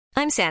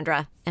I'm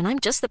Sandra, and I'm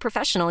just the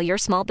professional your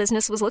small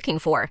business was looking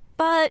for.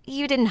 But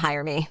you didn't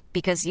hire me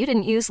because you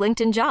didn't use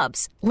LinkedIn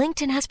Jobs.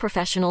 LinkedIn has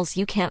professionals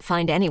you can't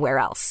find anywhere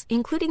else,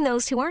 including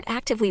those who aren't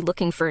actively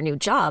looking for a new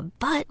job,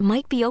 but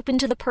might be open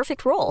to the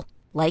perfect role,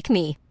 like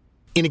me.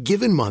 In a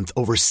given month,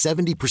 over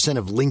 70%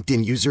 of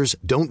LinkedIn users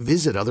don't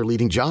visit other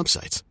leading job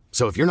sites.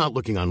 So if you're not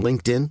looking on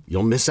LinkedIn,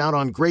 you'll miss out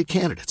on great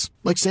candidates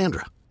like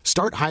Sandra.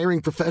 Start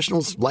hiring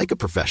professionals like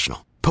a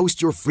professional.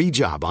 Post your free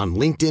job on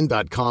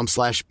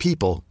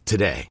linkedin.com/people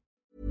today.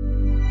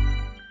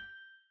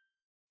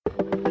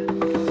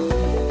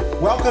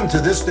 Welcome to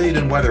This Date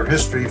in Weather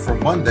History for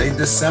Monday,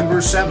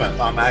 December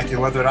 7th. I'm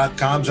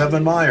AccuWeather.com's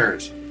Evan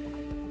Myers.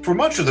 For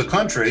much of the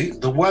country,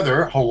 the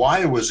weather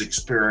Hawaii was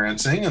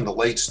experiencing in the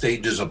late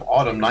stages of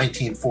autumn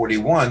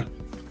 1941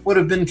 would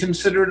have been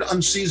considered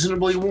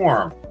unseasonably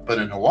warm. But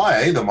in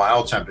Hawaii, the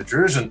mild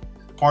temperatures and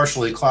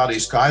partially cloudy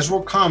skies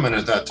were common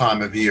at that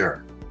time of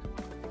year.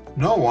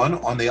 No one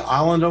on the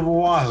island of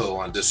Oahu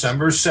on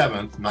December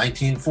 7th,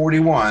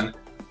 1941,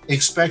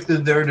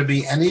 expected there to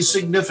be any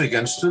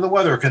significance to the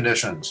weather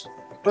conditions.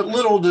 But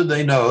little did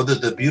they know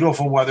that the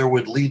beautiful weather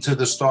would lead to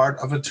the start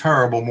of a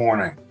terrible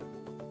morning.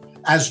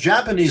 As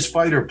Japanese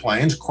fighter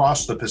planes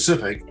crossed the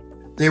Pacific,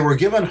 they were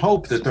given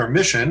hope that their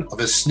mission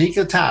of a sneak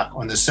attack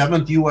on the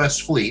 7th U.S.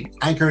 Fleet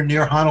anchored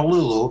near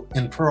Honolulu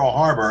in Pearl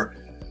Harbor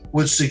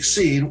would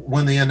succeed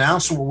when the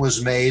announcement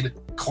was made,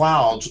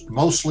 clouds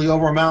mostly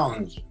over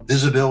mountains,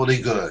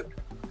 visibility good.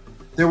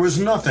 There was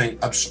nothing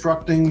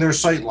obstructing their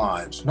sight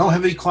lines, no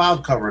heavy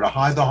cloud cover to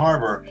hide the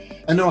harbor,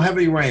 and no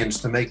heavy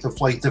rains to make the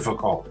flight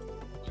difficult.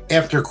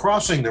 After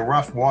crossing the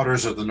rough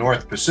waters of the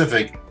North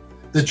Pacific,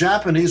 the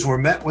Japanese were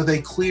met with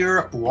a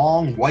clear,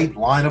 long white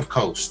line of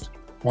coast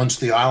once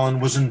the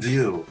island was in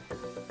view.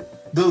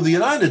 Though the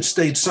United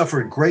States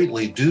suffered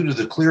greatly due to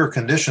the clear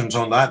conditions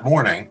on that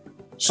morning,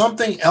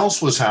 something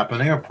else was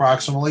happening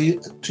approximately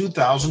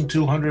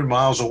 2,200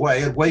 miles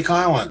away at Wake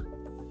Island.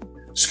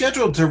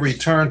 Scheduled to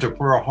return to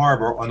Pearl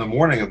Harbor on the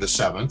morning of the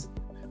 7th,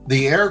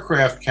 the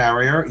aircraft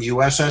carrier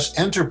USS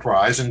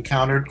Enterprise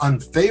encountered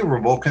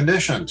unfavorable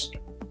conditions.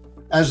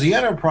 As the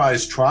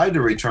Enterprise tried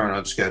to return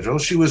on schedule,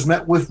 she was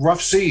met with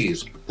rough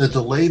seas that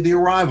delayed the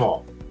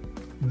arrival.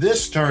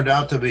 This turned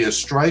out to be a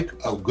strike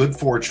of good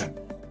fortune.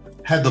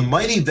 Had the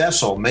mighty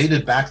vessel made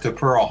it back to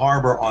Pearl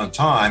Harbor on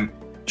time,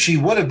 she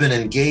would have been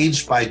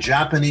engaged by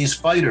Japanese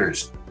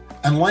fighters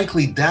and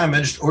likely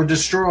damaged or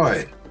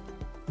destroyed.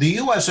 The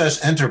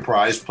USS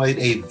Enterprise played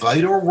a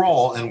vital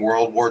role in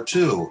World War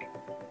II,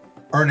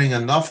 earning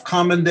enough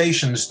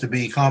commendations to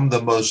become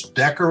the most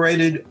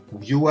decorated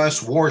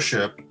U.S.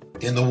 warship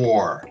in the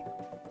war.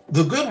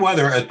 The good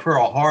weather at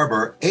Pearl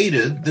Harbor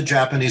aided the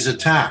Japanese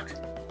attack,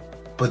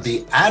 but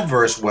the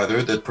adverse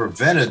weather that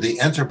prevented the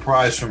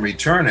Enterprise from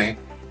returning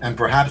and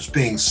perhaps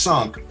being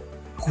sunk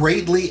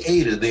greatly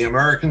aided the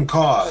American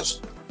cause,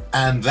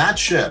 and that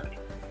ship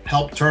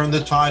helped turn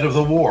the tide of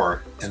the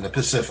war in the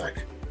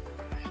Pacific.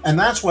 And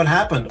that's what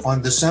happened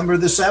on December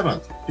the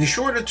 7th. Be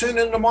sure to tune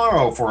in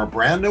tomorrow for a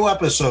brand new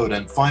episode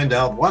and find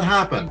out what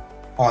happened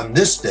on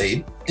this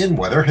date in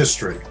weather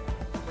history.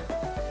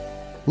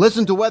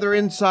 Listen to Weather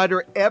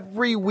Insider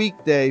every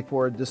weekday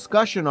for a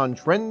discussion on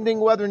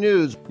trending weather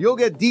news. You'll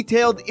get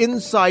detailed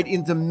insight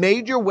into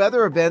major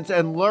weather events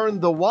and learn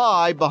the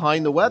why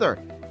behind the weather,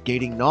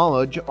 gaining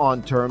knowledge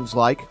on terms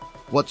like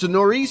what's a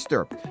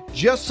nor'easter.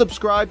 Just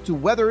subscribe to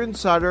Weather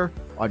Insider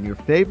on your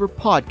favorite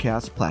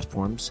podcast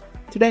platforms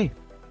today.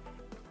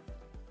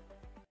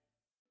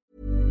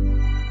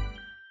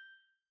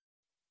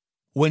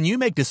 When you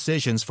make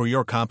decisions for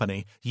your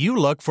company, you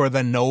look for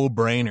the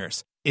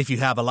no-brainers. If you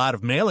have a lot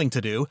of mailing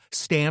to do,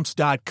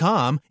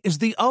 Stamps.com is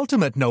the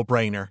ultimate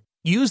no-brainer.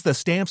 Use the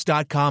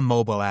Stamps.com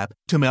mobile app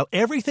to mail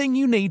everything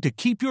you need to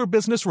keep your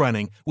business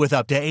running with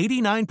up to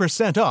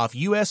 89% off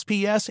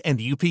USPS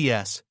and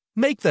UPS.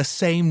 Make the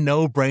same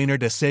no-brainer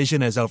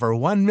decision as over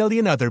 1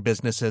 million other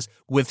businesses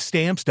with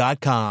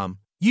Stamps.com.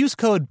 Use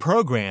code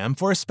PROGRAM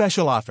for a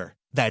special offer.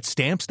 That's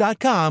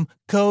Stamps.com,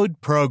 code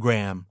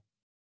PROGRAM.